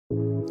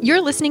You're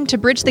listening to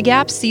Bridge the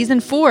Gap Season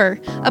 4,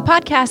 a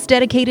podcast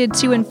dedicated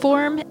to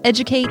inform,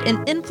 educate,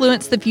 and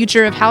influence the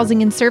future of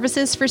housing and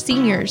services for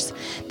seniors.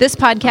 This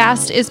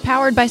podcast is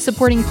powered by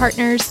supporting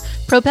partners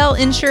Propel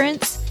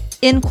Insurance,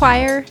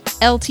 Inquire,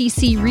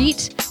 LTC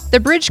REIT, The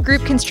Bridge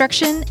Group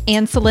Construction,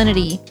 and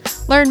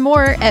Salinity. Learn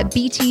more at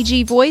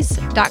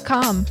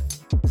btgvoice.com.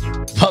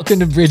 Welcome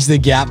to Bridge the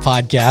Gap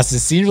podcast, the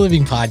senior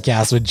living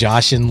podcast with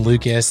Josh and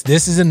Lucas.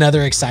 This is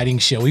another exciting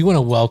show. We want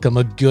to welcome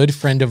a good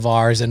friend of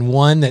ours and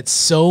one that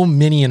so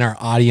many in our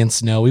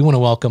audience know. We want to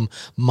welcome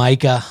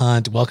Micah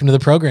Hunt. Welcome to the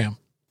program.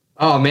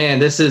 Oh man,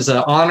 this is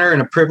an honor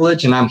and a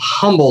privilege, and I'm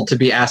humbled to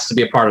be asked to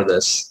be a part of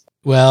this.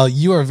 Well,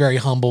 you are a very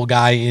humble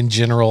guy in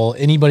general.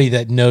 Anybody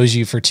that knows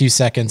you for 2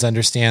 seconds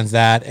understands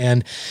that.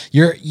 And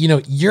you're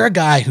a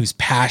guy who's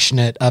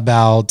passionate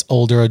about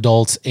older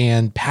adults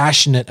and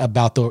passionate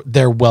about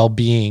their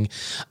well-being.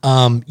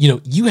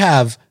 You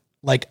have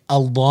like a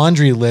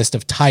laundry list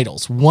of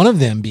titles, one of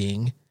them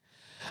being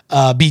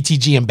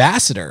BTG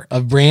ambassador,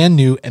 a brand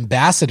new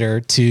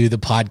ambassador to the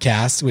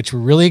podcast, which we're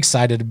really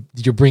excited.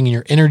 You're bringing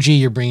your energy,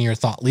 you're bringing your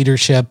thought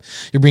leadership,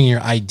 you're bringing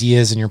your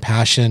ideas and your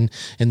passion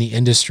in the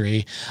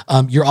industry.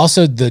 You're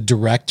also the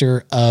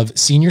director of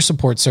Senior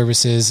Support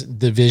Services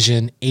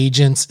Division,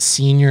 Agents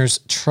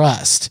Seniors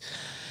Trust.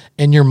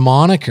 And your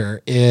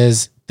moniker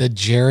is the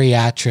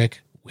Geriatric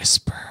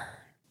Whisperer.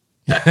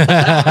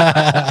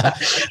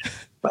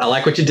 I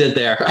like what you did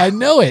there. I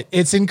know it.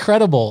 It's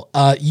incredible.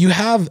 You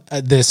have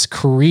this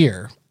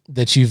career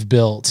that you've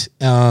built,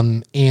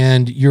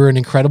 and you're an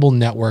incredible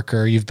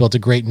networker. You've built a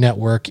great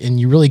network, and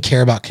you really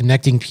care about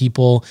connecting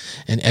people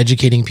and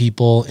educating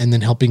people and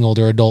then helping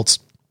older adults.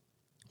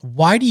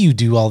 Why do you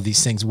do all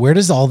these things? Where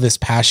does all this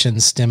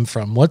passion stem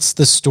from? What's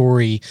the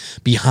story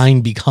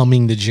behind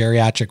becoming the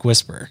Geriatric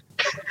Whisperer?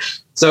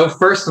 So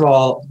first of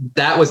all,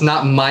 that was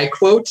not my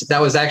quote.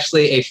 That was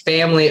actually a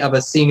family of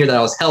a senior that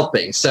I was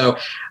helping. So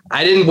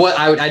I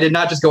did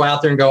not just go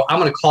out there and go, I'm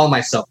going to call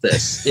myself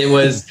this. It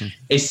was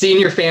a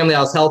senior family I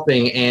was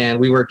helping, and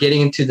we were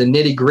getting into the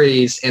nitty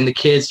gritties, and the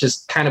kids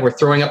just kind of were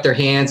throwing up their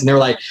hands, and they were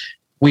like,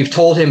 we've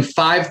told him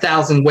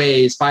 5,000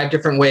 ways, 5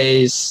 different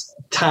ways,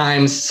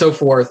 times, so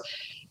forth,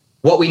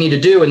 what we need to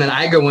do. And then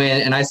I go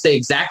in and I say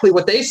exactly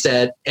what they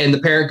said. And the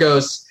parent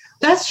goes,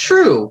 that's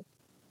true.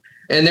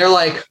 And they're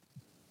like,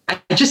 I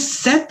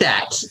just said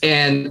that.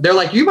 And they're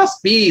like, you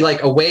must be a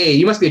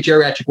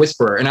geriatric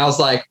whisperer. And I was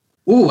like,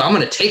 ooh, I'm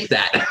going to take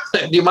that.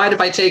 Do you mind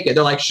if I take it?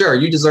 They're like, sure,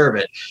 you deserve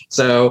it.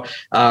 So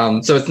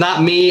it's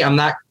not me. I'm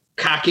not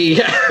cocky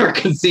or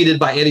conceited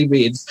by any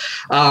means.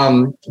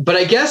 But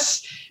I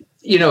guess,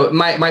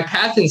 my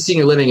path in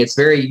senior living, it's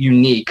very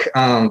unique.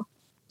 I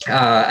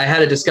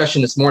had a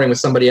discussion this morning with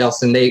somebody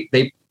else, and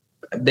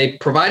they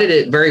provided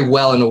it very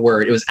well in a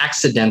word. It was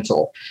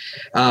accidental.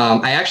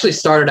 I actually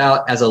started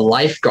out as a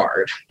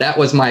lifeguard. That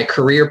was my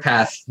career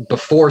path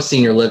before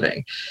senior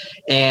living.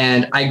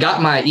 And I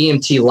got my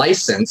EMT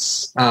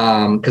license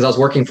because I was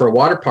working for a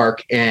water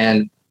park,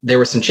 and there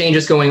were some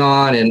changes going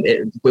on, and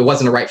it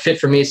wasn't a right fit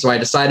for me. So I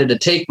decided to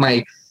take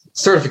my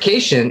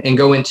certification and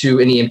go into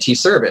an EMT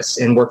service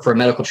and work for a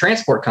medical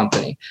transport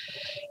company.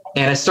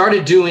 And I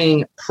started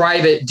doing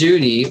private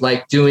duty,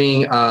 like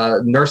doing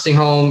nursing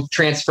home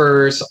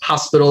transfers,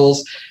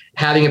 hospitals,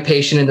 having a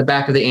patient in the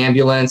back of the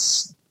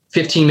ambulance,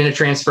 15-minute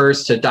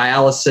transfers to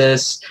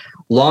dialysis,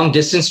 long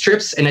distance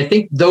trips. And I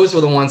think those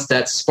were the ones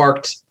that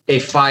sparked a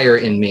fire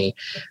in me.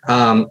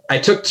 I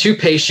took 2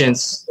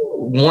 patients,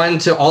 one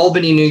to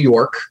Albany, New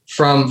York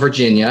from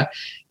Virginia,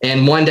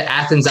 and one to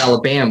Athens,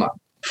 Alabama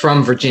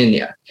from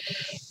Virginia.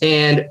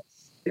 And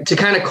to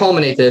kind of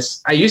culminate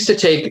this, I used to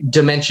take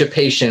dementia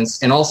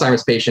patients and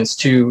Alzheimer's patients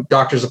to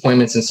doctor's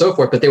appointments and so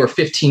forth, but they were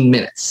 15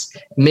 minutes,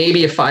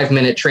 maybe a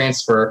 5-minute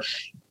transfer.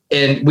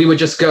 And we would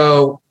just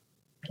go,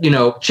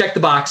 check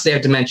the box, they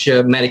have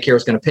dementia, Medicare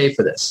is going to pay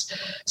for this.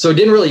 So it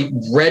didn't really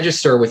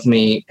register with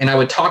me. And I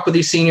would talk with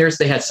these seniors.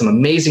 They had some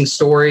amazing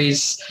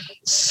stories,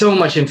 so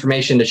much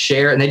information to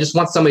share, and they just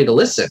want somebody to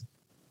listen.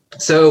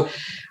 So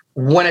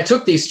when I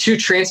took these 2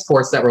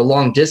 transports that were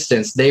long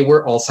distance, they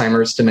were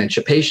Alzheimer's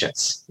dementia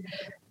patients.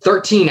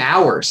 13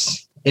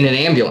 hours in an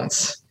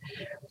ambulance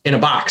in a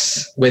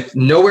box with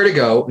nowhere to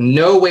go,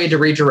 no way to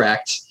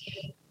redirect.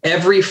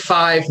 Every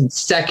 5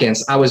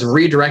 seconds, I was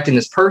redirecting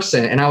this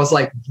person, and I was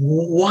like,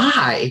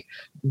 why?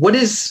 What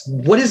is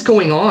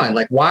going on?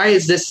 Like, why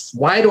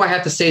do I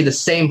have to say the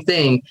same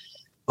thing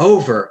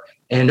over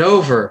and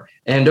over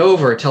and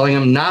over, telling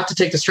them not to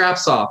take the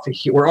straps off?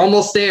 We're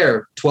almost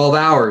there, 12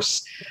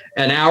 hours.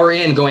 An hour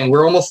in going,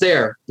 we're almost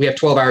there. We have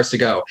 12 hours to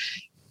go.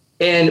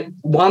 And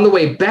on the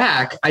way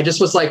back, I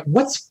just was like,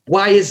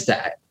 why is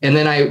that? And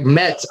then I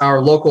met our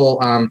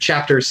local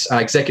chapter's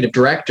executive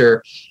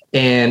director,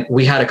 and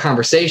we had a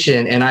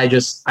conversation, and I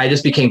just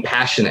became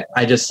passionate.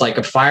 I just like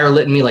a fire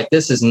lit in me, like,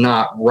 this is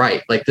not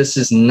right. Like, this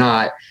is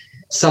not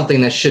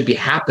something that should be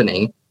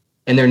happening,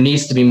 and there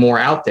needs to be more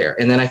out there.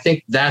 And then I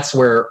think that's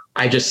where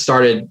I just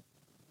started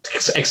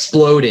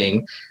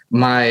exploding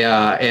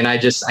and I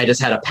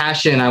just had a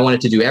passion. I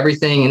wanted to do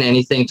everything and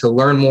anything to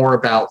learn more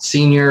about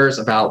seniors,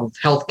 about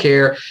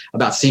healthcare,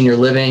 about senior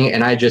living.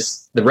 And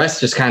the rest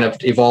just kind of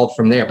evolved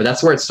from there. But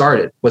that's where it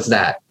started, was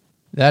that.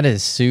 That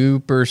is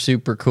super,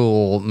 super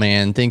cool,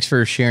 man. Thanks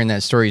for sharing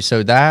that story.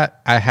 So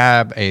that I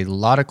have a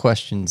lot of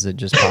questions that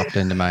just popped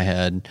into my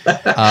head.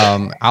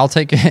 I'll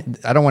take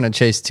it. I don't want to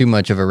chase too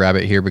much of a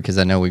rabbit here because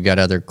I know we've got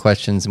other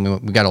questions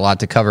and we've got a lot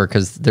to cover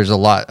because there's a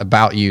lot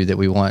about you that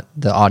we want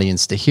the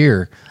audience to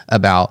hear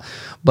about.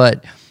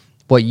 But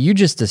what you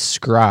just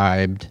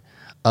described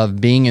of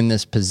being in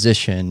this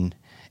position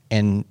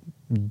and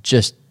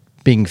just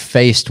being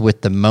faced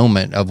with the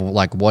moment of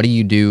like, what do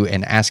you do,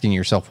 and asking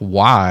yourself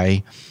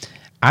why,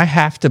 I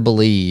have to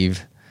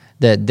believe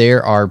that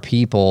there are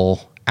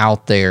people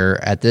out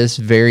there at this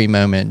very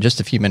moment. Just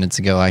a few minutes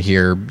ago, I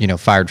hear,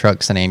 fire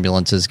trucks and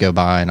ambulances go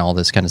by and all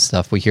this kind of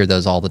stuff. We hear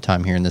those all the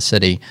time here in the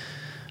city.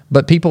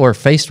 But people are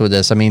faced with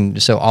this. I mean,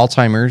 so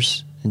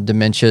Alzheimer's,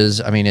 dementias,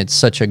 I mean, it's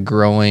such a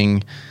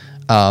growing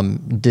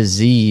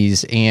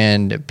disease,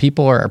 and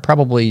people are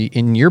probably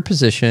in your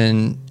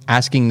position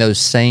asking those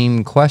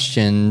same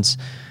questions.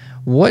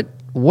 What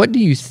do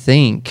you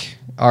think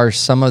are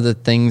some of the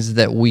things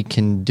that we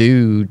can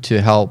do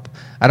to help?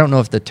 I don't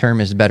know if the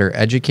term is better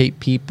educate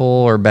people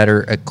or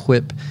better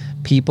equip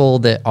people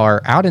that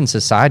are out in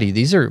society.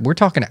 We're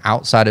talking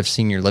outside of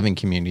senior living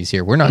communities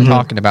here. We're not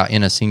talking about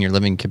in a senior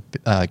living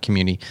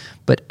community,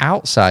 but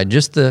outside,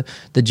 just the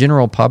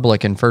general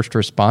public and first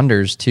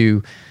responders,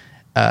 to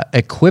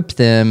equip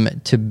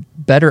them to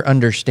better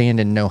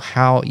understand and know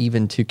how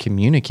even to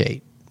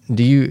communicate.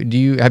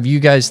 Have you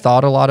guys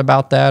thought a lot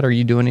about that? Are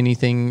you doing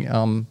anything,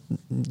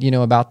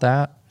 about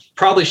that?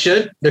 Probably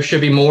should. There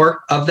should be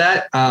more of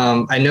that.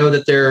 I know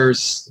that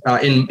there's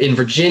in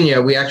Virginia,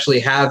 we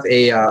actually have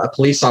a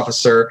police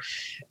officer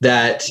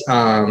that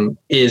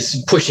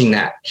is pushing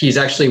that. He's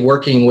actually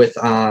working with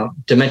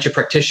dementia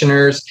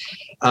practitioners,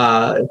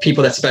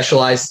 people that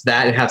specialize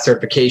that and have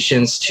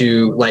certifications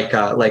to like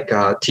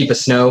TIPA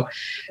Snow,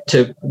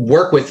 to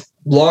work with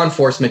law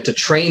enforcement to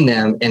train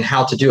them in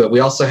how to do it. We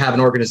also have an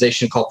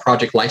organization called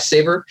Project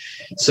Lifesaver.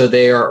 So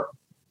they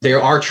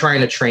are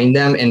trying to train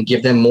them and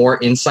give them more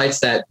insights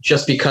that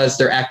just because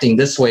they're acting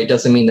this way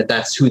doesn't mean that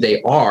that's who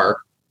they are.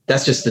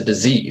 That's just the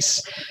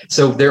disease.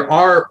 So there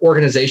are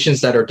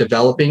organizations that are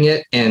developing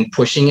it and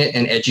pushing it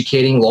and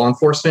educating law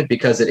enforcement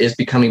because it is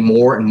becoming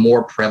more and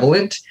more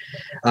prevalent.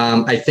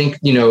 I think,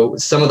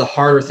 some of the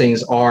harder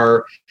things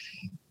are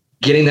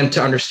getting them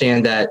to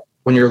understand that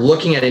when you're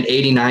looking at an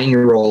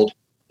 89-year-old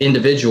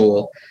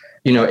individual,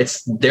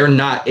 they're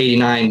not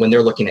 89 when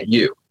they're looking at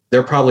you.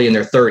 They're probably in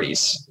their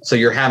 30s. So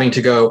you're having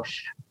to go,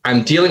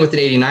 I'm dealing with an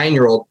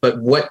 89-year-old, but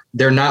what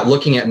they're not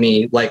looking at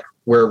me like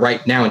we're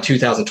right now in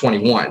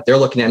 2021. They're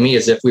looking at me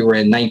as if we were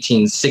in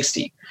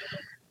 1960.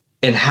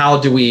 And how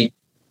do we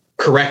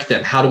correct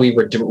them? How do we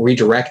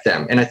redirect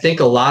them? And I think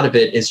a lot of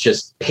it is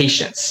just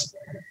patience,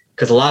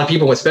 because a lot of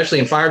people, especially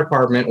in fire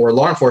department or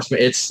law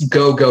enforcement, it's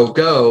go, go,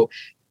 go.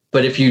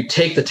 But if you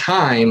take the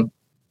time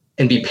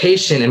and be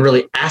patient and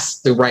really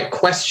ask the right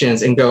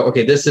questions and go,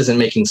 okay, this isn't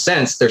making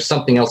sense. There's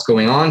something else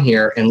going on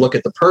here, and look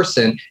at the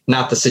person,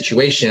 not the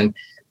situation.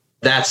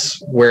 That's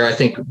where I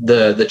think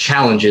the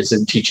challenge is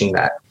in teaching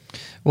that.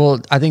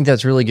 Well, I think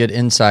that's really good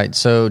insight.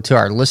 So to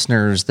our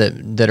listeners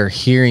that are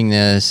hearing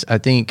this, I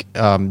think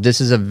this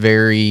is a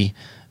very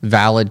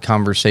valid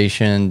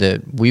conversation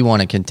that we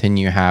want to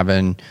continue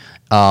having.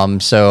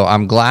 So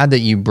I'm glad that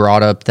you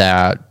brought up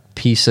that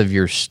piece of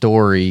your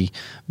story,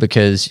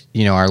 because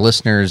our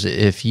listeners,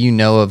 if you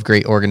know of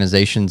great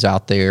organizations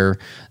out there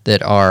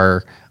that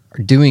are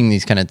doing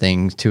these kind of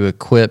things to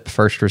equip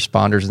first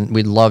responders, and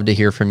we'd love to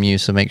hear from you,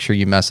 so make sure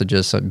you message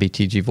us at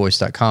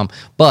btgvoice.com.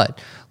 But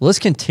let's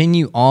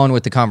continue on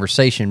with the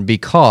conversation,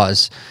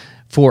 because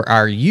for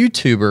our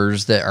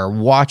YouTubers that are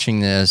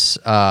watching this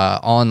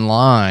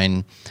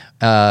online,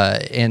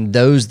 and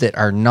those that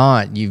are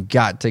not, you've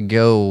got to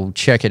go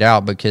check it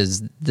out,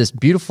 because this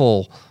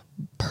beautiful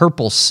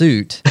purple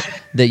suit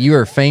that you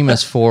are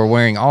famous for,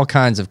 wearing all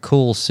kinds of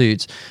cool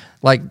suits.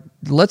 Like,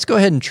 let's go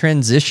ahead and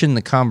transition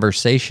the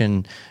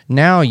conversation.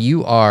 Now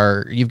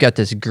you've got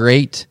this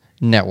great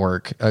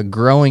network, a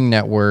growing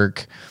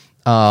network.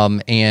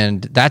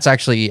 And that's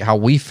actually how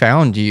we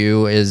found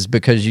you, is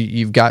because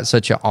you've got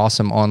such an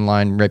awesome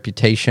online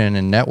reputation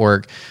and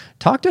network.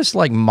 Talk to us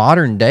like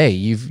modern day.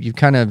 You've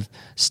kind of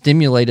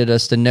stimulated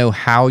us to know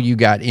how you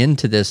got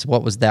into this.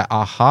 What was that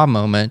aha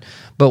moment?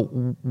 But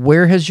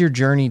where has your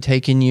journey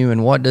taken you,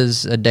 and what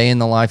does a day in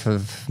the life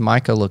of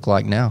Micah look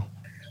like now?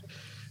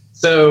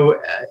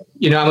 So,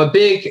 I'm a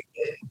big,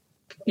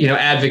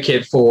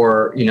 advocate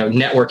for,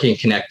 networking and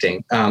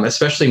connecting,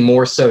 especially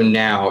more so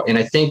now. And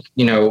I think,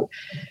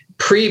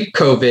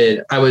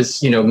 pre-COVID, I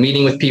was,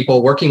 meeting with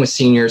people, working with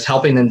seniors,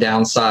 helping them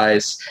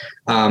downsize,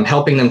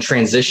 helping them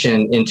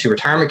transition into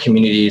retirement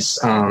communities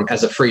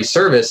as a free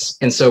service.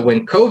 And so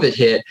when COVID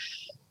hit,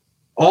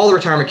 all the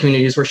retirement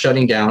communities were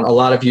shutting down. A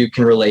lot of you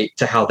can relate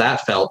to how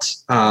that felt.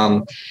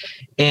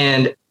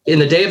 And in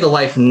the day of the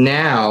life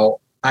now,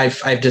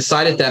 I've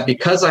decided that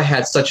because I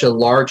had such a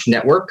large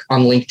network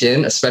on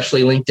LinkedIn,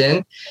 especially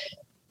LinkedIn,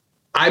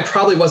 I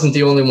probably wasn't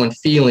the only one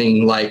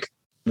feeling like,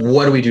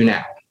 what do we do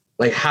now?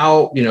 Like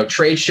how,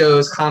 trade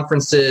shows,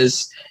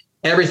 conferences,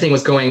 everything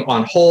was going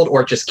on hold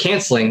or just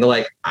canceling. They're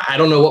like, I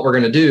don't know what we're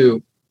going to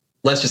do.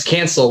 Let's just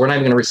cancel. We're not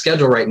even going to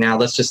reschedule right now.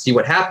 Let's just see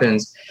what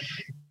happens.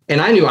 And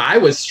I knew I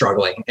was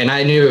struggling. And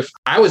I knew if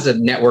I was a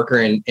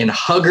networker and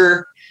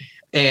hugger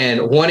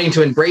and wanting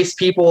to embrace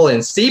people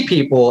and see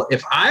people,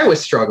 if I was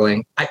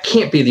struggling, I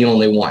can't be the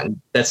only one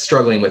that's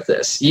struggling with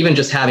this, even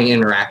just having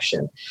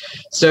interaction.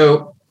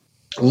 So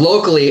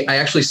locally, I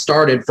actually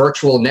started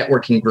virtual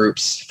networking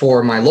groups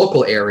for my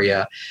local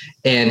area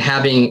and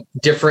having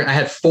I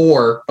had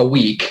 4 a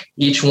week,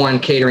 each one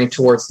catering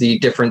towards the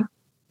different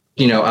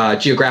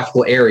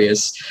geographical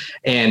areas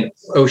and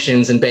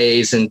oceans and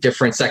bays and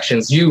different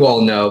sections. You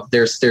all know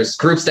there's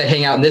groups that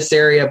hang out in this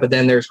area, but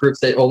then there's groups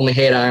that only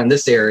hang out in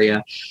this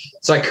area.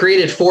 So I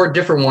created 4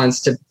 different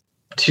ones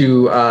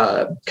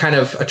to kind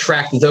of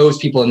attract those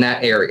people in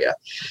that area.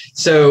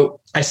 So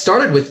I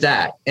started with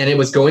that and it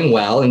was going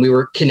well and we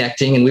were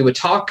connecting and we would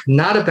talk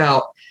not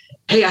about,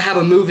 hey, I have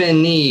a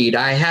move-in need.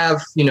 I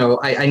have,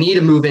 I need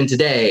to move in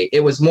today.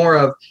 It was more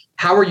of,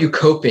 how are you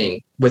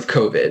coping with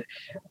COVID?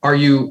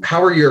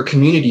 How are your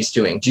communities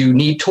doing? Do you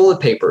need toilet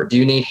paper? Do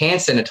you need hand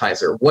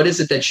sanitizer? What is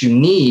it that you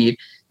need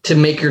to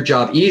make your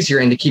job easier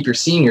and to keep your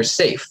seniors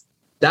safe?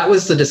 That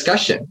was the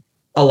discussion,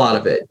 a lot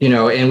of it,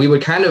 and we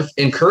would kind of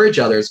encourage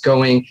others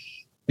going,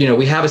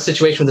 we have a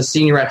situation with a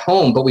senior at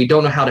home, but we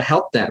don't know how to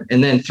help them.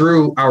 And then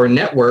through our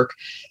network,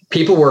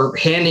 people were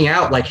handing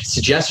out like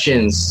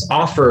suggestions,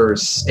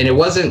 offers, and it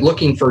wasn't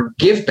looking for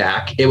give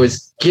back. It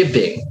was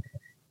giving.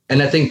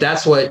 And I think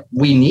that's what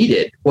we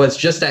needed, was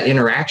just that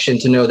interaction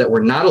to know that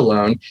we're not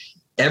alone.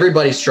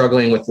 Everybody's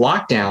struggling with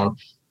lockdown,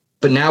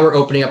 but now we're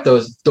opening up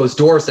those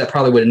doors that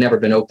probably would have never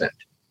been opened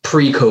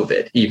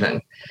pre-COVID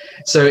even.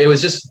 So it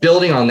was just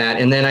building on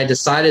that. And then I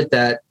decided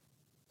that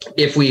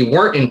if we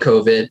weren't in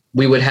COVID,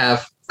 we would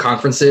have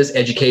conferences,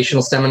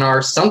 educational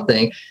seminars,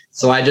 something.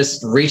 So I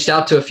just reached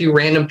out to a few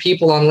random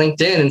people on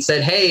LinkedIn and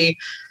said, hey,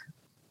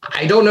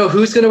 I don't know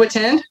who's going to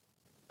attend.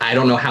 I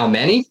don't know how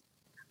many.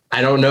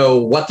 I don't know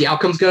what the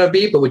outcome's going to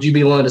be, but would you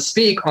be willing to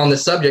speak on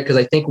this subject? Because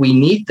I think we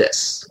need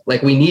this,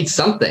 like we need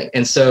something.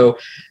 And so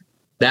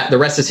the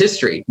rest is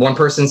history. One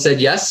person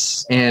said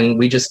yes, and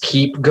we just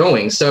keep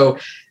going. So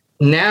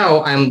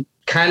now I'm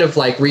kind of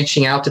like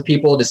reaching out to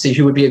people to see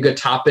who would be a good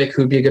topic,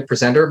 who would be a good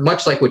presenter,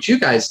 much like what you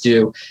guys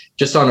do,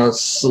 just on a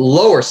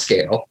slower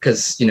scale,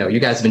 because, you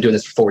guys have been doing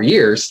this for 4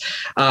 years.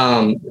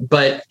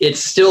 But it's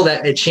still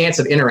a chance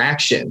of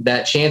interaction,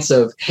 that chance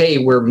of, hey,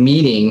 we're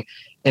meeting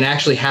and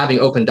actually having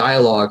open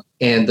dialogue.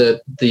 And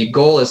the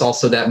goal is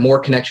also that more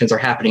connections are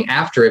happening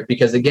after it,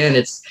 because again,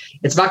 it's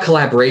about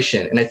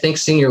collaboration. And I think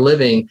senior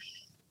living,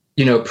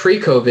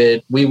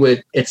 pre-COVID,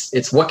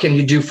 it's what can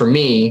you do for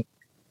me?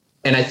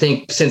 And I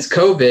think since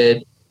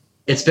COVID,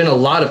 it's been a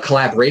lot of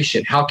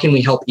collaboration. How can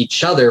we help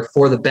each other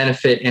for the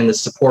benefit and the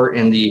support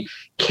and the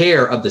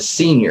care of the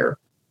senior?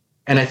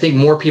 And I think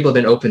more people have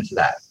been open to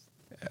that.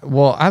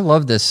 Well, I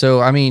love this. So,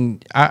 I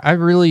mean, I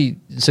really,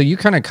 so you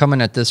kind of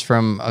coming at this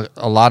from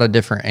a lot of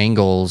different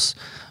angles,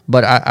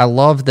 but I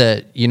love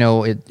that,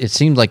 it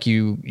seems like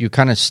you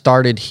kind of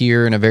started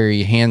here in a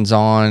very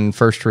hands-on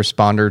first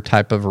responder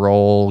type of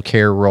role,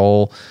 care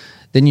role.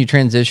 Then you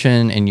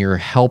transition and you're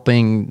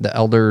helping the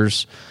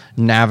elders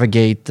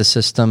navigate the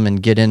system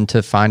and get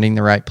into finding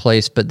the right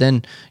place. But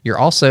then you're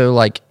also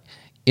like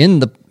in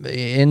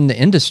the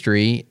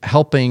industry,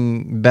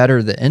 helping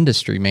better the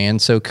industry, man.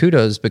 So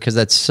kudos, because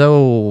that's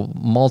so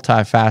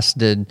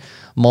multifaceted,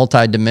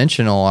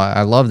 multidimensional.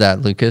 I love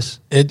that, Lucas.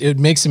 It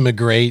makes him a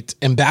great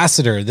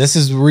ambassador. This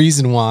is the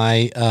reason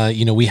why,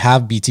 we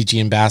have BTG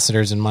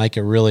ambassadors, and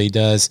Micah really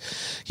does.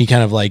 He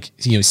kind of like,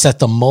 set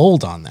the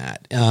mold on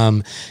that.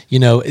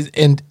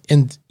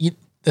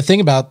 The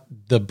thing about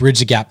the Bridge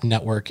the Gap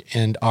network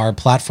and our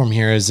platform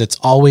here is it's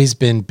always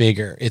been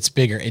bigger. It's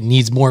bigger. It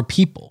needs more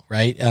people,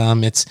 right?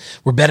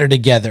 We're better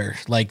together.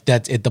 Like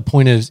that. The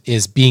point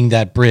is being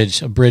that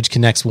bridge. A bridge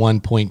connects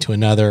one point to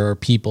another, or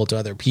people to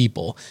other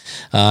people,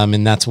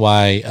 and that's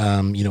why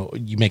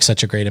you make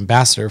such a great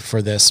ambassador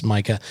for this,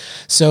 Micah.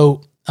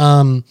 So,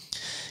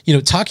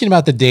 talking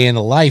about the day in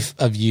the life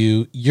of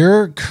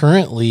you're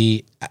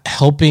currently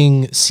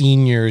helping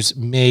seniors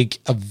make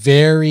a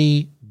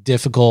very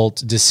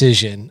difficult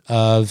decision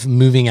of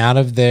moving out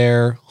of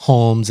their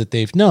homes that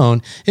they've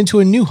known into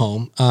a new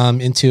home,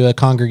 into a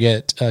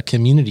congregate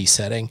community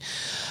setting.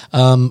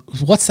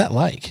 What's that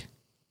like?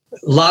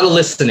 A lot of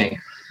listening.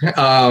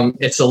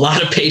 It's a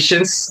lot of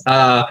patience.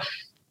 I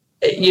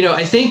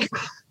think,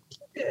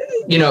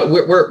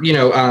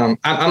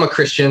 I'm a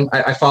Christian.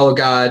 I follow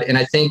God, and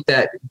I think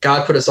that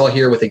God put us all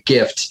here with a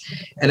gift.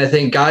 And I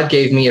think God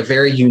gave me a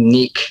very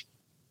unique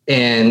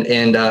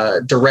and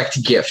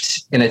direct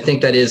gift. And I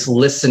think that is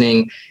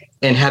listening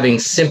and having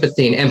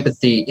sympathy and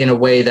empathy in a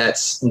way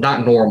that's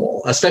not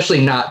normal, especially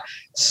not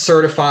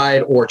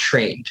certified or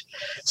trained.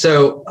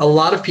 So a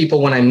lot of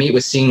people, when I meet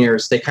with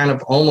seniors, they kind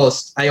of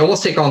I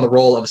almost take on the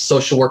role of a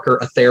social worker,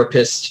 a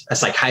therapist, a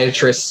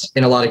psychiatrist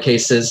in a lot of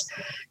cases,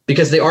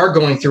 because they are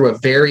going through a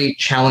very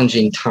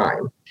challenging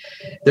time.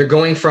 They're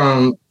going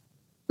from,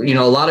 a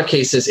lot of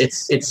cases,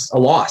 it's a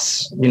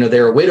loss.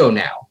 They're a widow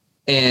now,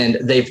 and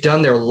they've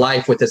done their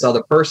life with this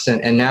other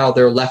person, and now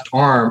their left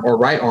arm or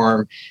right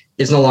arm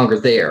is no longer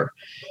there.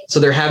 So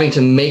they're having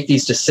to make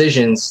these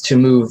decisions to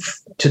move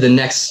to the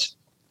next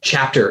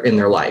chapter in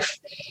their life.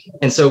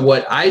 And so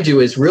what I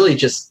do is really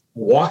just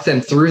walk them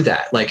through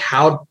that. Like,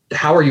 how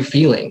are you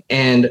feeling?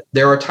 And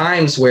there are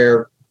times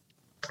where,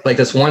 like,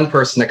 this one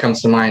person that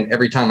comes to mind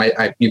every time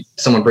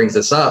someone brings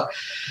this up,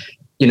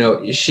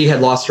 she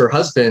had lost her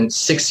husband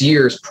 6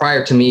 years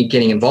prior to me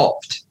getting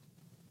involved.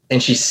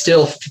 And she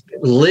still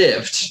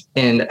lived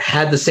and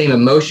had the same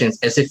emotions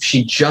as if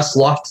she just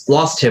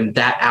lost him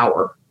that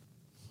hour.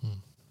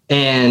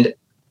 And,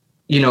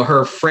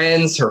 her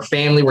friends, her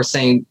family were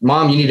saying,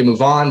 Mom, you need to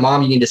move on.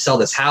 Mom, you need to sell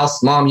this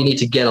house. Mom, you need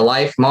to get a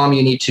life. Mom,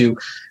 you need to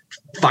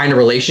find a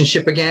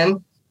relationship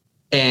again.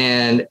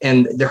 And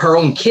her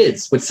own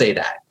kids would say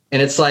that.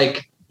 And it's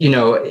like,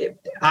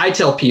 I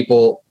tell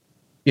people,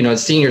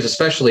 seniors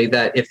especially,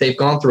 that if they've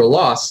gone through a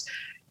loss,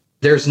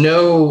 there's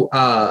no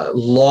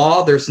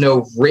law, there's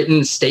no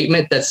written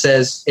statement that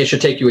says it should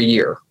take you a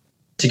year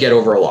to get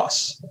over a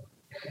loss.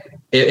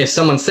 If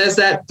someone says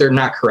that, they're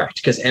not correct,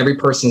 because every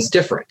person's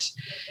different.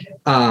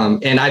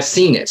 And I've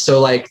seen it. So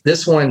like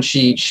this one,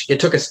 it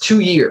took us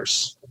 2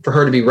 years for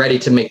her to be ready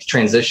to make the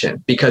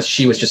transition, because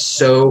she was just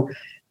so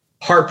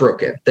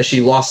heartbroken that she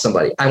lost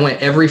somebody. I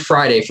went every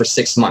Friday for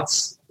 6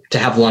 months to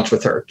have lunch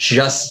with her,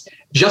 just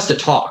to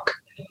talk,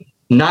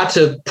 not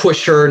to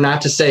push her,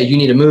 not to say, you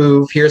need to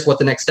move, here's what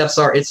the next steps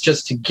are. It's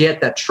just to get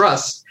that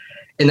trust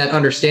and that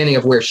understanding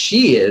of where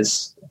she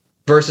is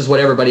versus what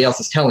everybody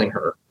else is telling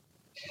her.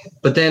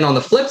 But then on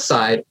the flip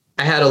side,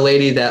 I had a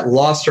lady that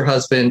lost her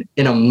husband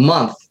in a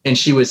month, and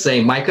she was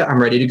saying, Micah,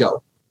 I'm ready to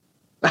go.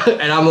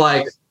 And I'm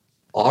like,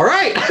 all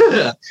right.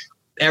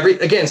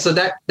 So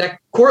that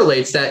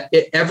correlates that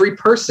every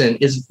person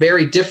is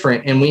very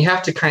different. And we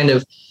have to kind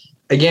of,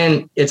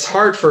 again, it's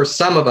hard for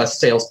some of us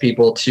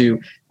salespeople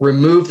to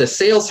remove the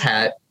sales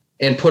hat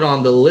and put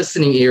on the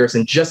listening ears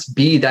and just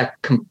be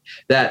that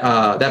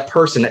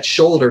person, that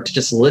shoulder to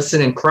just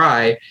listen and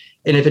cry.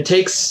 And if it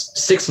takes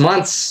 6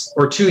 months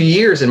or 2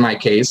 years, in my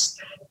case,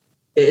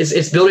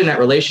 it's building that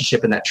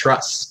relationship and that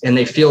trust, and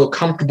they feel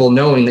comfortable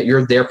knowing that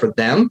you're there for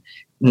them,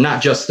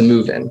 not just the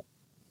move-in.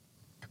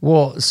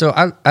 Well, so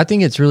I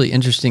think it's really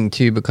interesting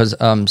too, because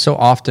so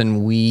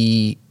often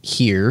we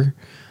hear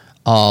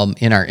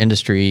in our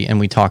industry, and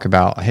we talk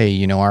about,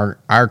 hey,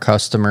 our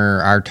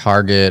customer, our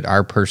target,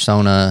 our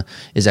persona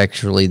is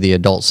actually the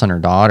adult son or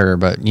daughter.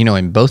 But,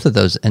 in both of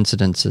those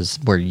incidences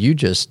where you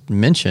just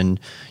mentioned,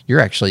 you're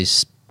actually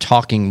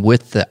talking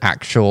with the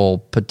actual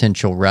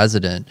potential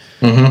resident.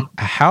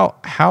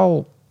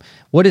 Mm-hmm.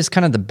 What is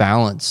kind of the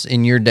balance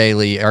in your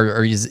daily,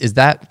 or is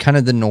that kind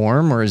of the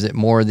norm, or is it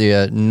more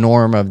the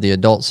norm of the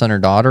adult son or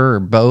daughter, or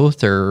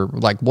both, or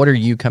like, what are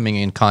you coming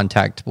in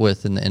contact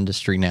with in the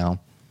industry now?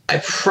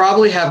 I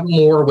probably have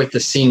more with the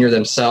senior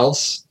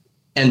themselves,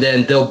 and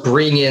then they'll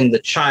bring in the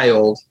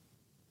child,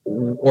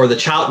 or the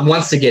child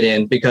wants to get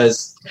in,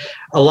 because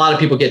a lot of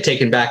people get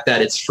taken back that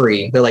it's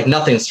free. They're like,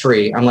 nothing's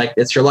free. I'm like,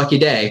 it's your lucky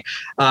day.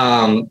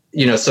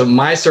 So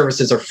my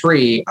services are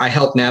free. I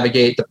help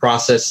navigate the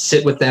process,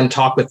 sit with them,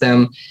 talk with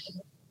them,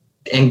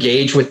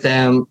 engage with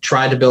them,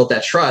 try to build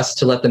that trust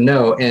to let them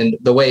know. And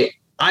the way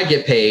I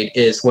get paid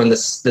is when the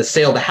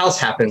sale of the house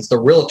happens, the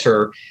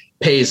realtor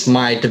pays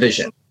my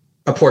division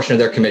a portion of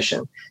their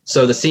commission.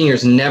 So the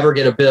seniors never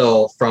get a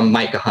bill from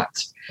Micah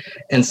Hunt.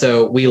 And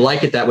so we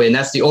like it that way. And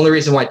that's the only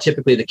reason why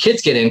typically the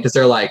kids get in, because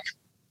they're like,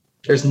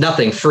 there's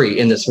nothing free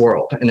in this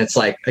world. And it's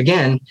like,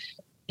 again,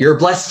 you're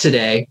blessed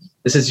today.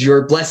 This is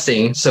your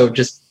blessing. So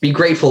just be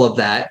grateful of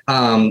that.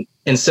 But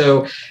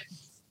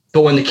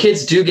when the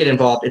kids do get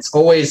involved, it's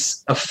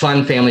always a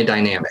fun family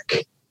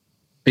dynamic,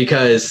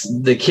 because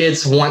the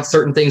kids want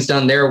certain things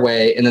done their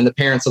way. And then the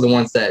parents are the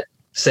ones that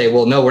say,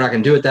 well, no, we're not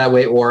going to do it that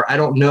way, or I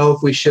don't know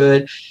if we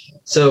should.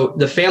 So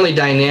the family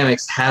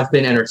dynamics have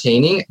been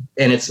entertaining,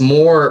 and it's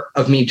more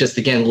of me just,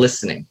 again,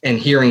 listening and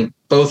hearing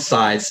both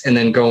sides, and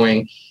then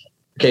going,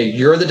 okay,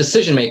 you're the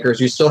decision makers.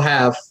 You still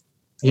have,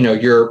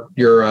 your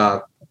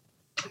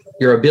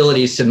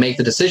abilities to make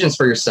the decisions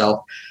for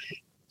yourself.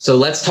 So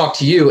let's talk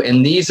to you.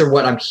 And these are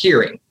what I'm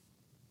hearing.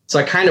 So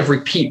I kind of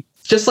repeat,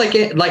 just like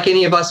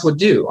any of us would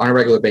do on a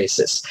regular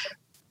basis.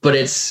 But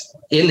it's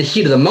in the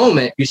heat of the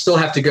moment, you still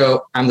have to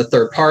go, I'm the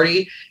third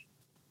party.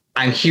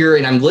 I'm here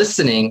and I'm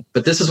listening,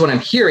 but this is what I'm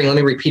hearing. Let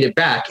me repeat it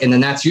back. And then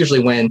that's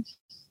usually when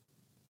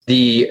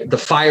the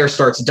fire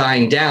starts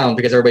dying down,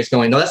 because everybody's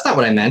going, no, that's not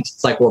what I meant.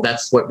 It's like, well,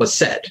 that's what was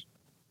said.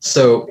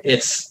 So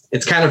it's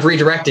kind of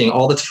redirecting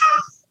all the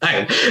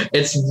time.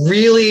 It's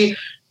really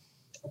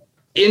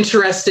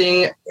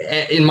interesting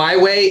in my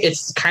way.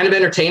 It's kind of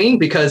entertaining,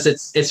 because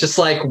it's just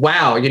like,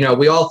 wow,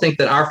 we all think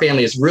that our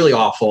family is really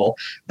awful,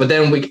 but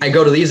then I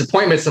go to these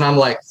appointments and I'm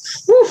like,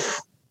 whew,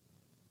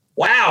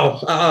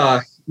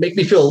 wow, make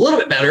me feel a little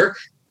bit better.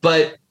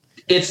 But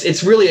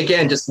it's really,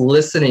 again, just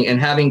listening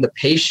and having the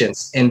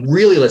patience and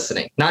really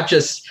listening, not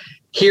just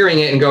hearing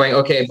it and going,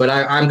 okay, but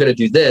I'm going to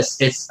do this.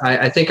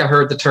 I think I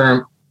heard the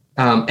term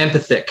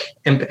empathic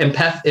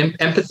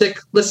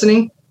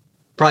listening.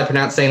 Probably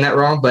pronounced saying that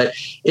wrong, but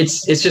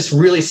it's just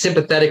really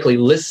sympathetically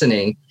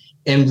listening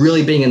and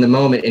really being in the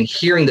moment and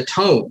hearing the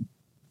tone,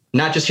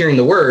 not just hearing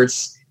the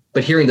words,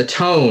 but hearing the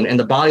tone and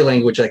the body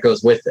language that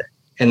goes with it.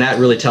 And that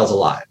really tells a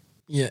lot.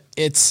 Yeah,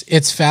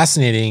 it's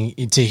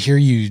fascinating to hear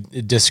you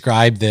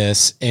describe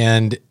this,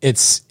 and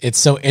it's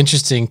so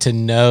interesting to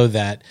know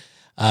that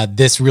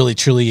this really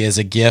truly is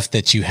a gift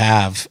that you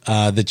have,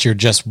 that you're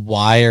just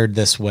wired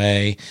this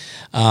way.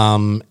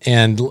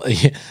 And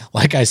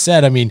like I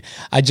said, I mean,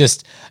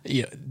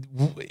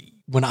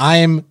 when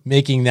I'm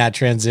making that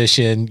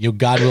transition,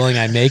 God willing,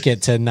 I make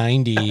it to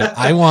 90.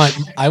 I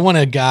want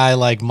a guy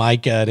like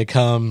Micah to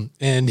come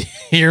and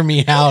hear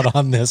me out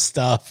on this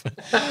stuff,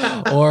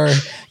 or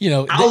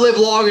I'll live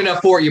long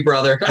enough for you,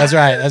 brother. That's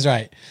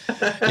right.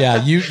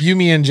 Yeah, you,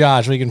 me, and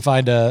Josh, we can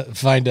find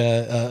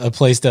a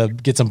place to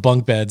get some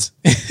bunk beds.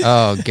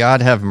 Oh,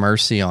 God have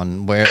mercy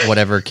on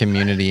whatever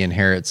community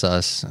inherits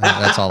us.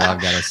 That's all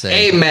I've got to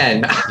say.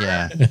 Amen.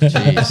 Yeah.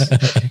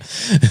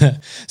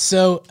 Jeez.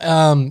 So,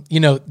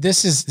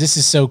 this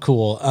is so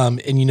cool.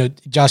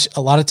 And Josh,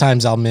 a lot of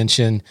times I'll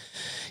mention,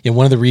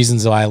 one of the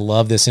reasons why I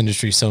love this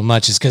industry so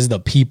much is because of the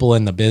people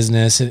in the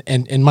business,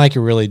 and Micah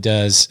really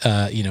does.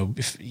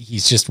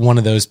 He's just one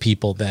of those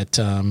people that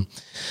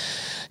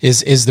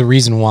is the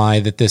reason why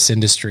that this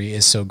industry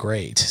is so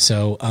great.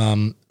 So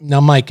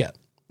now, Micah,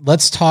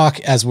 let's talk,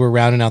 as we're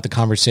rounding out the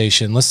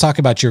conversation, let's talk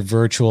about your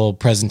virtual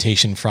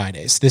presentation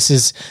Fridays. This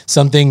is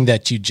something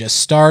that you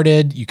just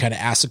started. You kind of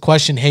asked a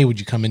question, hey, would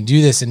you come and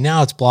do this? And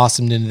now it's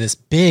blossomed into this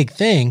big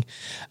thing.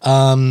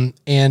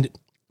 And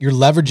you're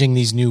leveraging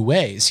these new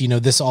ways.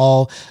 This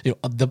all,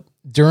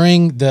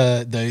 during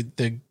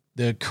the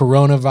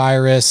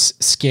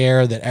coronavirus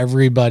scare that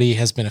everybody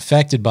has been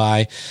affected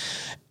by,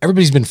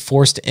 everybody's been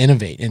forced to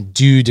innovate and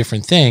do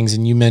different things.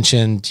 And you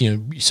mentioned,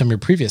 some of your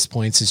previous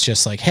points. It's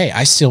just like, hey,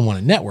 I still want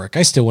to network.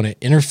 I still want to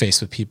interface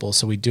with people.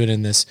 So we do it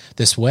in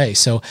this way.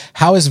 So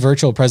how is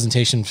Virtual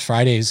Presentation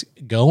Fridays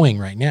going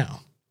right now?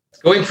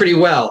 It's going pretty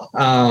well.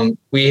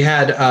 We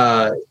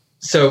had,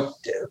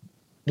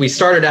 we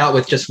started out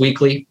with just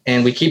weekly,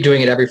 and we keep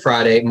doing it every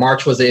Friday.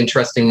 March was an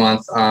interesting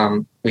month.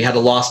 We had a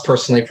loss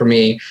personally for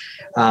me.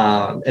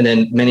 And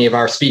then many of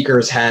our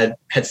speakers had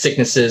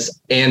sicknesses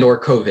and or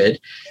COVID.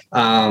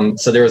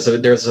 So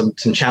there's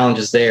some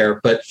challenges there,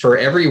 but for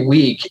every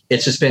week,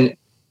 it's just been,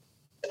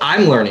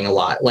 I'm learning a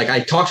lot. Like,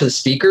 I talk to the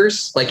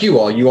speakers, like you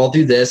all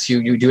do this,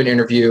 you do an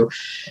interview.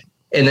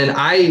 And then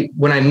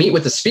when I meet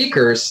with the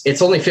speakers,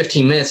 it's only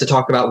 15 minutes to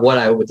talk about what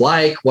I would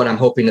like, what I'm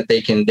hoping that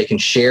they can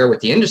share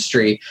with the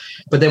industry.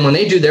 But then when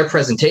they do their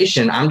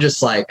presentation, I'm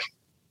just like,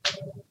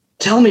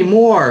 tell me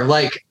more.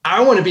 Like,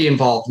 I want to be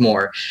involved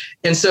more.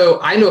 And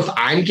so I know if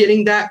I'm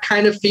getting that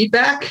kind of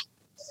feedback,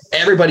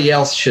 everybody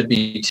else should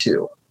be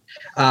too.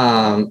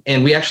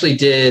 And we actually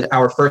did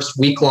our first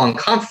week-long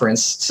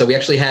conference. So we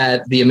actually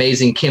had the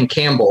amazing Kim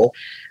Campbell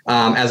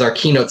as our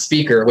keynote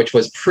speaker, which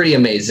was pretty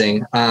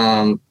amazing.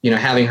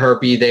 Having her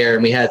be there,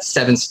 and we had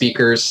 7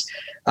 speakers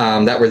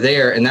that were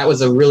there. And that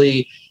was a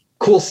really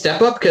cool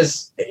step up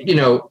because,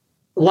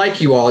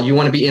 like you all, you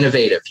want to be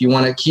innovative. You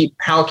want to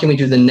how can we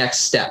do the next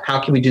step? How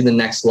can we do the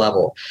next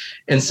level?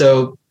 And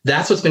so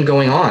that's what's been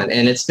going on.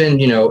 And it's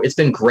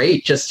been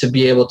great just to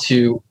be able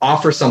to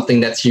offer something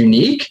that's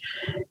unique,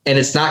 and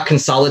it's not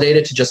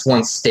consolidated to just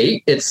one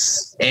state.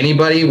 It's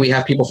anybody. We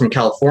have people from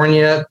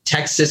California,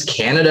 Texas,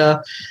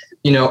 Canada,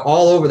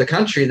 all over the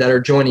country that are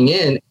joining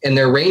in, and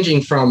they're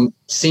ranging from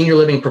senior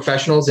living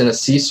professionals in a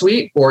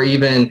C-suite, or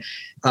even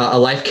a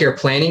life care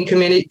planning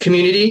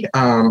community,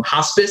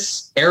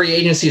 hospice, area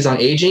agencies on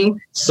aging,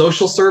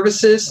 social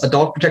services,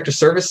 adult protective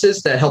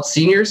services that help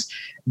seniors.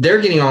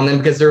 They're getting on them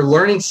because they're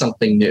learning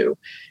something new.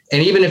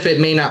 And even if it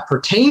may not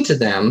pertain to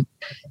them,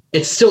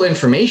 it's still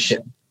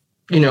information,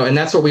 and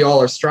that's what we all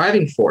are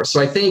striving for.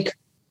 So I think,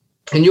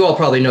 and you all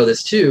probably know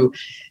this too,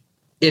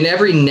 in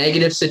every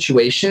negative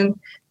situation,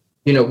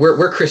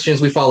 we're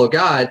Christians, we follow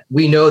God.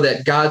 We know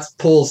that God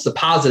pulls the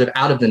positive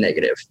out of the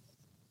negative.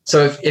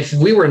 So if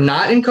we were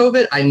not in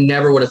COVID, I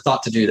never would have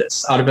thought to do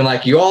this. I would have been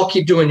like, you all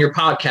keep doing your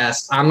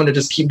podcast. I'm going to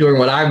just keep doing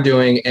what I'm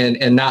doing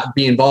and not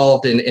be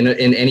involved in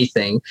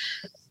anything.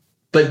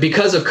 But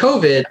because of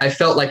COVID, I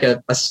felt like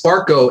a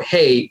spark go,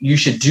 hey, you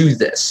should do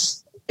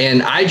this.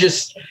 And I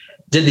just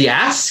did the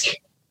ask.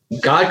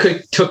 God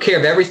took care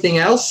of everything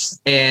else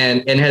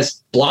and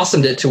has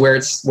blossomed it to where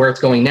it's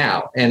going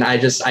now. And I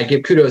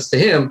give kudos to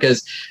him,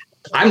 because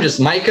I'm just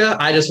Micah.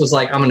 I just was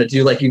like, I'm going to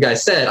do like you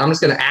guys said. I'm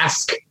just going to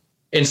ask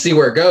and see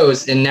where it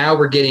goes. And now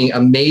we're getting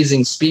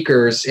amazing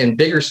speakers and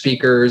bigger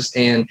speakers,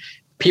 and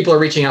people are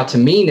reaching out to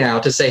me now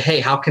to say, hey,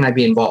 how can I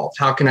be involved?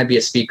 How can I be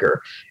a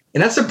speaker?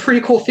 And that's a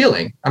pretty cool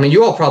feeling. I mean,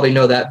 you all probably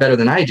know that better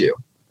than I do.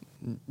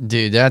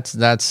 Dude,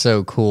 that's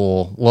so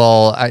cool.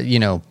 Well,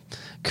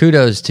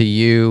 kudos to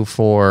you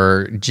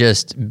for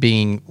just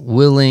being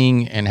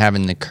willing and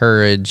having the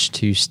courage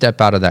to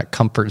step out of that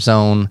comfort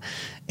zone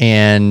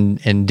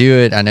and do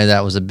it. I know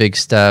that was a big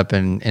step,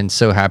 and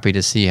so happy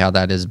to see how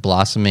that is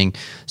blossoming.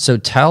 So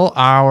tell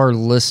our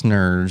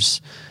listeners,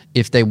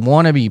 if they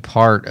want to be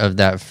part of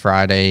that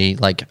Friday,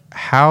 like,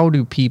 how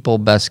do people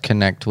best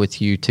connect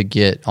with you to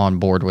get on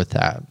board with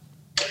that?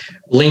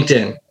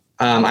 LinkedIn.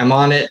 I'm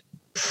on it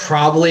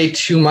probably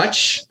too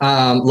much.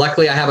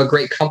 Luckily, I have a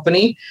great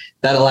company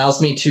that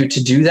allows me to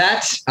do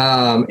that,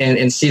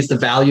 and sees the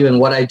value in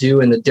what I do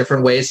and the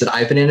different ways that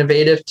I've been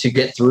innovative to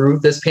get through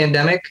this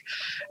pandemic.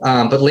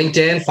 But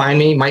LinkedIn, find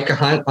me, Micah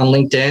Hunt on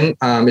LinkedIn,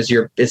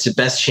 is the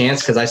best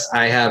chance, because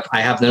I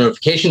have the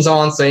notifications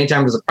on. So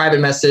anytime there's a private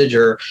message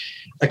or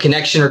a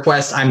connection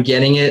request, I'm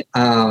getting it.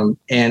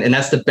 And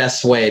that's the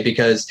best way,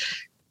 because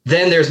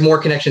then there's more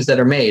connections that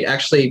are made.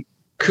 Actually,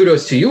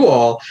 kudos to you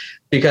all,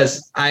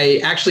 because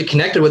I actually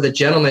connected with a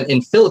gentleman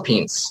in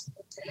Philippines,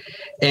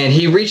 and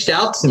he reached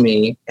out to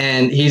me,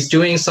 and he's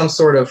doing some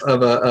sort of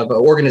a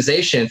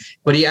organization,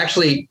 but he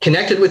actually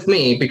connected with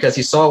me because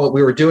he saw what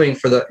we were doing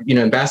for the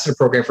ambassador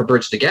program for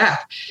Bridge the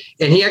Gap.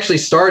 And he actually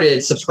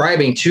started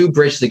subscribing to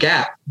Bridge the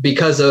Gap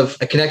because of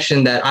a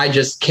connection that I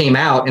just came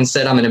out and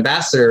said I'm an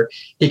ambassador.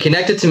 He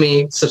connected to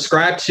me,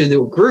 subscribed to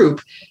the group,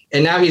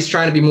 and now he's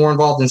trying to be more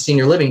involved in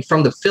senior living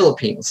from the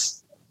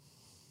Philippines.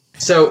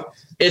 So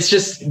it's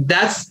just,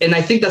 and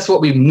I think that's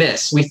what we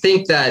miss. We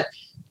think that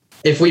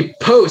if we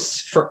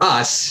post for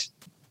us,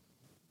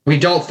 we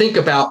don't think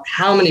about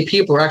how many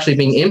people are actually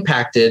being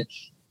impacted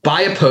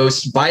by a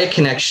post, by a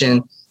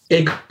connection.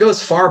 It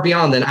goes far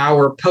beyond than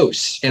our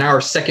posts in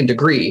our second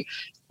degree.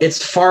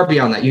 It's far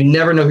beyond that. You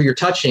never know who you're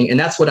touching. And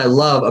that's what I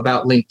love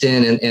about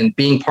LinkedIn and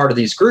being part of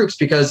these groups,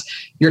 because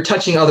you're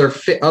touching other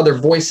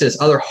voices,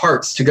 other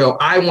hearts to go,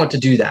 I want to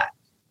do that,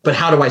 but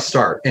how do I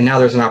start? And now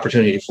there's an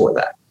opportunity for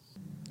that.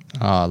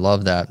 Oh, I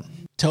love that.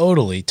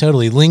 Totally.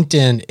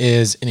 LinkedIn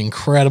is an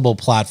incredible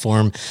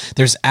platform.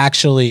 There's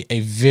actually a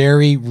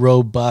very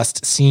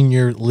robust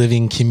senior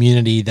living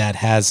community that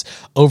has,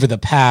 over the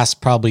past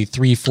probably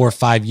 3, 4,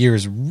 5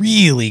 years,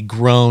 really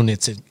grown.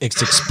 It's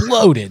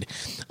exploded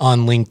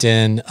on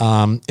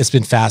LinkedIn. It's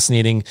been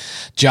fascinating.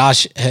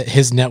 Josh,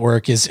 his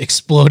network is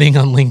exploding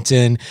on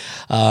LinkedIn.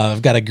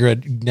 I've got a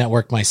good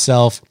network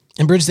myself.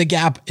 And Bridge the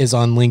Gap is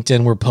on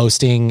LinkedIn. We're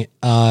posting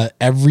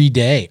every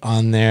day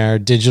on their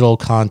digital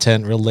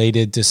content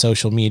related to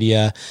social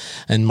media,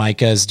 and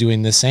Micah is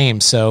doing the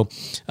same. So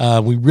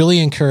we really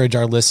encourage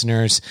our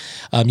listeners.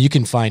 You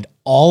can find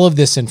all of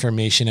this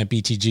information at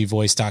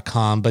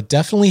btgvoice.com, but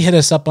definitely hit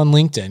us up on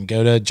LinkedIn.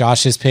 Go to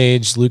Josh's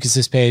page,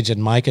 Lucas's page,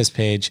 and Micah's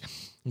page,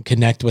 and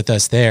connect with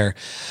us there.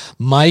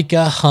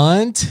 Micah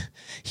Hunt,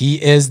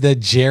 he is the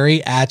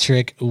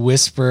geriatric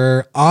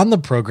whisperer on the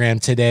program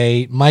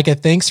today. Micah,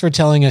 thanks for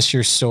telling us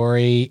your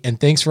story, and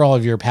thanks for all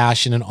of your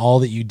passion and all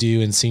that you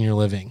do in senior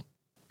living.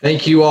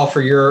 Thank you all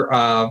for your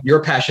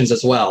passions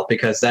as well,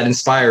 because that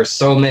inspires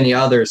so many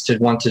others to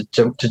want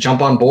to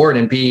jump on board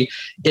and be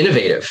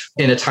innovative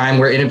in a time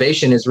where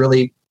innovation is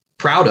really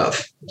proud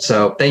of.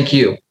 So thank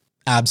you.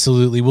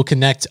 Absolutely. We'll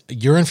connect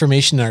your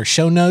information in our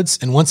show notes.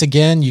 And once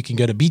again, you can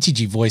go to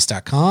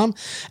btgvoice.com,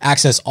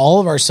 access all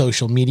of our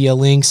social media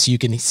links. You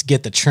can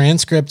get the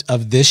transcript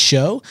of this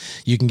show.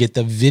 You can get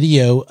the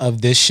video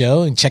of this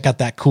show and check out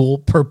that cool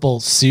purple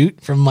suit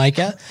from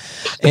Micah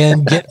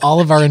and get all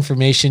of our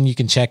information. You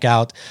can check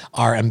out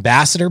our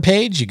ambassador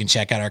page. You can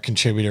check out our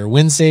Contributor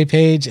Wednesday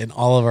page and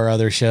all of our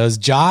other shows.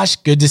 Josh,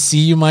 good to see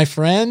you, my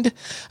friend.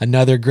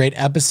 Another great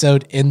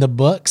episode in the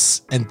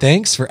books. And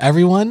thanks for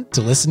everyone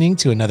to listening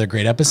to another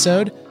great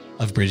episode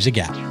of Bridge the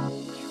Gap.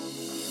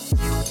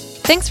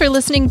 Thanks for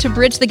listening to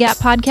Bridge the Gap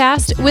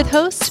podcast with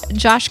hosts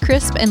Josh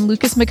Crisp and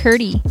Lucas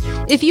McCurdy.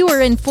 If you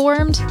were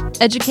informed,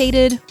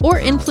 educated, or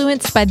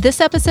influenced by this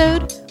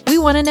episode, we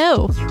want to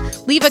know.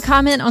 Leave a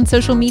comment on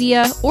social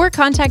media or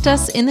contact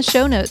us in the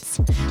show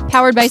notes.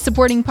 Powered by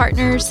supporting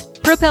partners,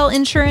 Propel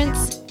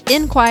Insurance,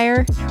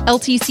 Inquire,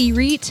 LTC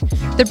REIT,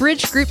 The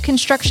Bridge Group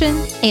Construction,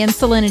 and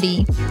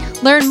Salinity.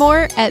 Learn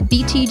more at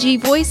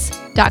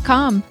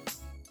btgvoice.com.